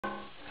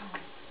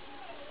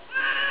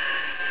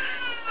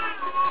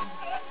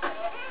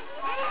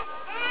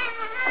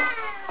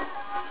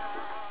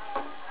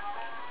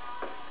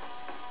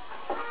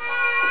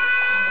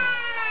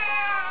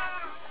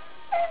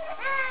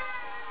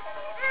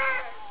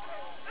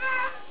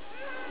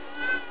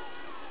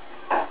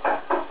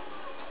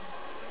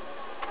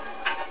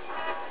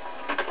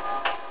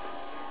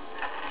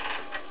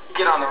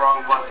get on the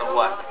wrong bus or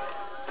what?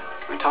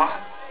 We talking?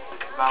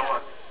 About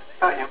what?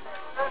 About you.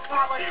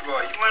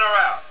 Leroy, you in or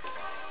out?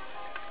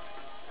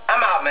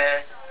 I'm out, man.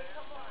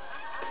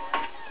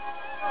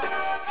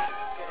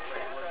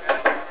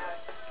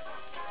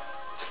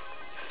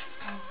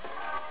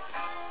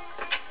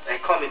 Hey,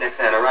 call me next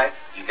time, all right?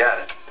 You got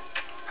it.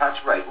 Hot's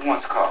right. Who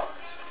wants cars?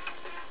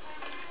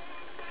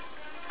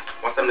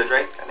 Want something to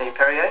drink? Got any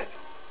Perrier?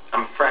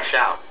 I'm fresh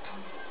out.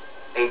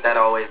 Ain't that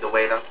always the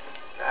way, though?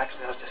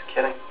 Actually, I was just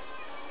kidding.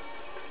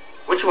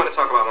 What you want to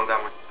talk about,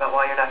 Montgomery? About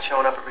why you're not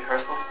showing up at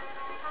rehearsal?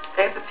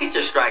 Hey, it's a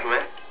teacher strike,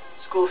 man.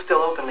 School's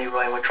still open,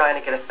 Leroy, and we're trying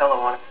to get Othello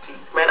on its feet.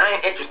 Man, I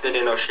ain't interested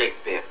in no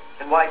Shakespeare.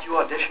 Then why'd you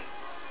audition?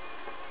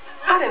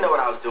 I didn't know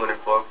what I was doing it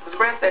for. It was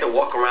grand say to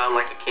walk around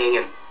like a king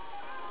and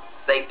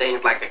say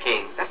things like a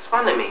king. That's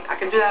fun to me. I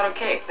can do that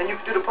okay. Then you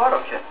can do the part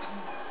okay.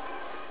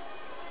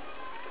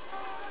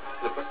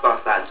 Look, let's go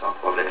outside and talk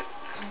for a minute.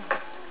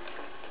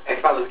 Hey,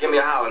 fellas, give me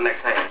a holler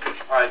next time.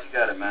 All right, you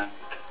got it, man.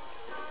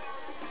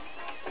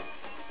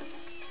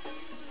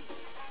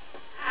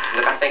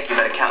 Look, I think you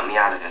better count me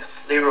out of this.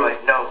 Leroy,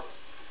 no.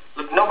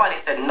 Look, nobody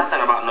said nothing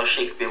about no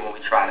Shakespeare when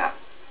we tried out.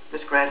 Miss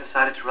Grant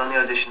decided to run the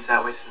auditions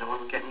that way so no one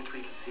would get any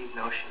preconceived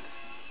notions.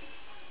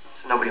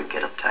 So nobody would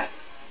get uptight.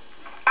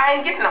 I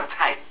ain't getting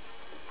uptight.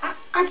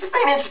 I just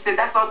ain't interested,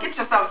 that's all. Get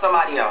yourself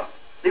somebody else.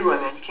 Leroy,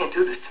 man, you can't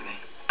do this to me.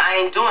 I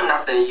ain't doing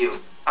nothing to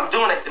you. I'm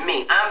doing it to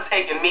me. I'm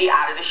taking me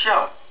out of the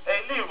show.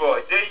 Hey,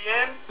 Leroy, there you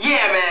in?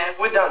 Yeah, man.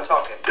 We're done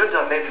talking. You're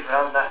done, maybe, but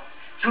I'm not.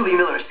 Julie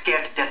Miller is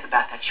scared to death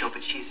about that show,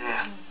 but she's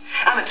there.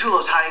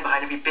 Amatullo's hiding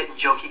behind every bit and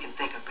joke he can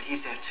think of, but he's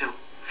there, too.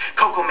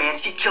 Coco,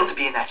 man, she'd kill to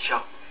be in that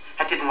show.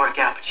 That didn't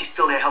work out, but she's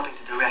still there helping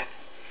to direct.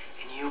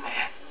 And you,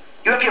 man,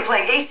 you're up here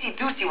playing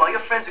AC-doocy while your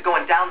friends are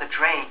going down the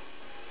drain.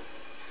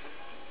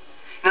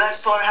 You know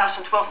that slaughterhouse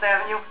on 12th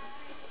Avenue?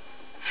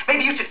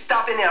 Maybe you should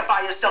stop in there and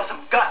buy yourself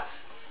some guts.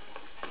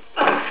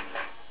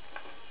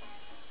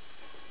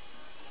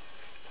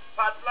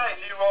 Hot light,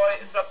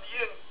 Leroy. It's up to you.